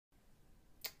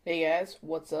Hey guys,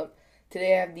 what's up?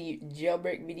 Today I have the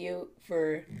jailbreak video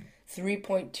for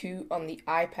 3.2 on the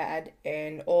iPad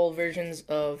and all versions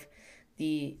of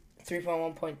the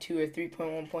 3.1.2 or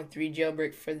 3.1.3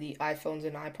 jailbreak for the iPhones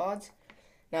and iPods.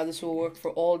 Now this will work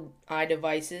for all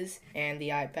iDevices and the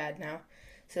iPad now.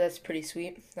 So that's pretty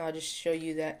sweet. Now I'll just show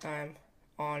you that I'm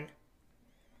on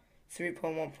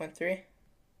 3.1.3.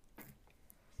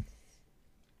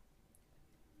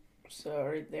 So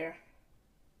right there,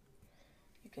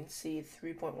 you can see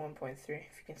 3.1.3, if you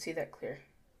can see that clear.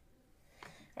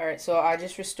 Alright, so I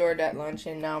just restored that lunch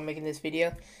and now I'm making this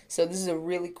video. So this is a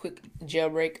really quick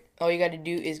jailbreak. All you got to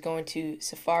do is go into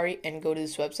Safari and go to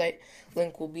this website.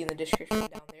 Link will be in the description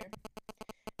down there.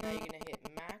 Now you're going to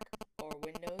hit Mac or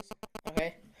Windows.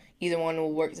 Okay, either one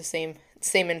will work the same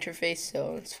interface,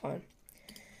 so it's fine.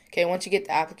 Okay, once you get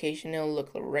the application, it'll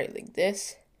look right like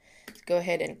this. Let's go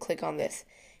ahead and click on this.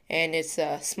 And it's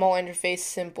a small interface,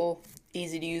 simple,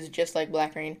 easy to use, just like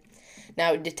Black Rain.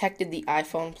 Now it detected the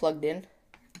iPhone plugged in.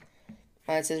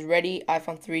 It says ready,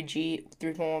 iPhone 3G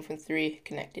 3.1.3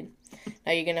 connected.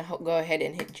 Now you're going to go ahead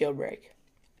and hit jailbreak.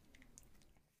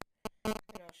 And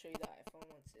I'll show you the iPhone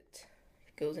once it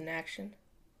goes in action.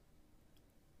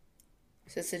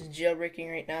 So it says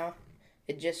jailbreaking right now.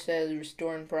 It just says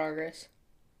restore in progress.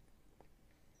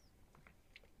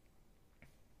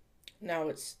 Now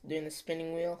it's doing the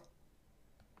spinning wheel.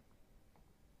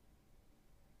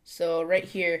 So right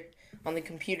here on the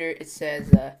computer it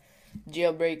says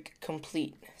jailbreak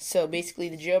complete. So basically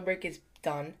the jailbreak is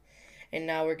done, and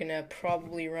now we're gonna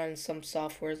probably run some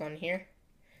softwares on here.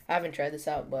 I haven't tried this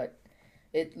out, but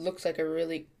it looks like a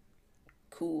really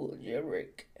cool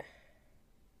jailbreak.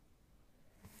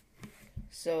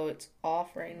 So it's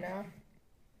off right now.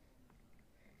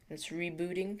 It's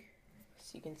rebooting,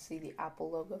 so you can see the Apple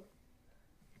logo.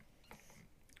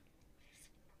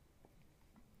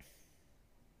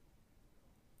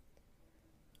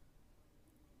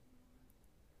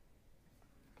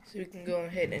 So we can go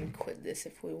ahead and quit this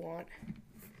if we want.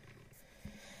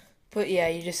 But yeah,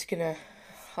 you're just gonna,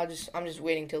 I'm just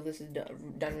waiting till this is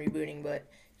done rebooting, but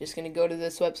just gonna go to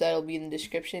this website, it'll be in the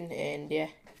description, and yeah.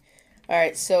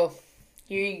 Alright, so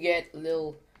here you get a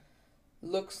little,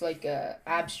 looks like a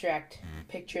abstract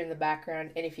picture in the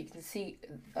background, and if you can see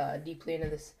deeply into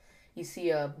this, you see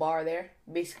a bar there.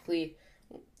 Basically,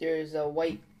 there's a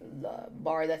white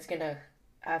bar that's gonna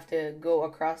have to go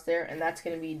across there, and that's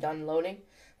gonna be done loading.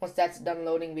 Once that's done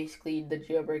loading, basically the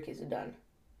jailbreak is done.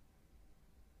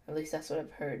 At least that's what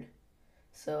I've heard.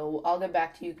 So I'll get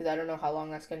back to you because I don't know how long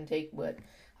that's going to take, but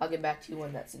I'll get back to you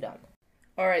when that's done.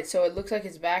 Alright, so it looks like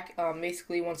it's back.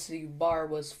 Basically, once the bar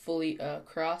was fully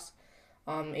across,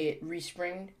 it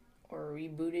respringed or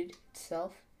rebooted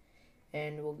itself.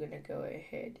 And we're going to go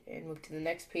ahead and move to the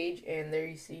next page, and there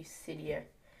you see Cydia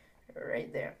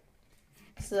right there.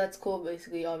 So that's cool.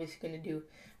 Basically, obviously going to do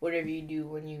whatever you do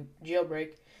when you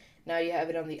jailbreak. Now you have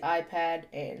it on the iPad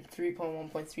and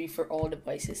 3.1.3 for all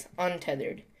devices,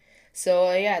 untethered.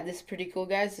 So yeah, this is pretty cool,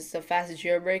 guys. It's the fastest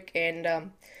jailbreak,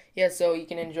 and yeah, so you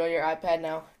can enjoy your iPad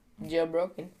now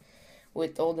jailbroken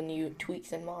with all the new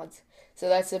tweaks and mods. So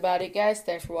that's about it, guys.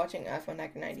 Thanks for watching iPhone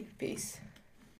Hacker 90. Peace.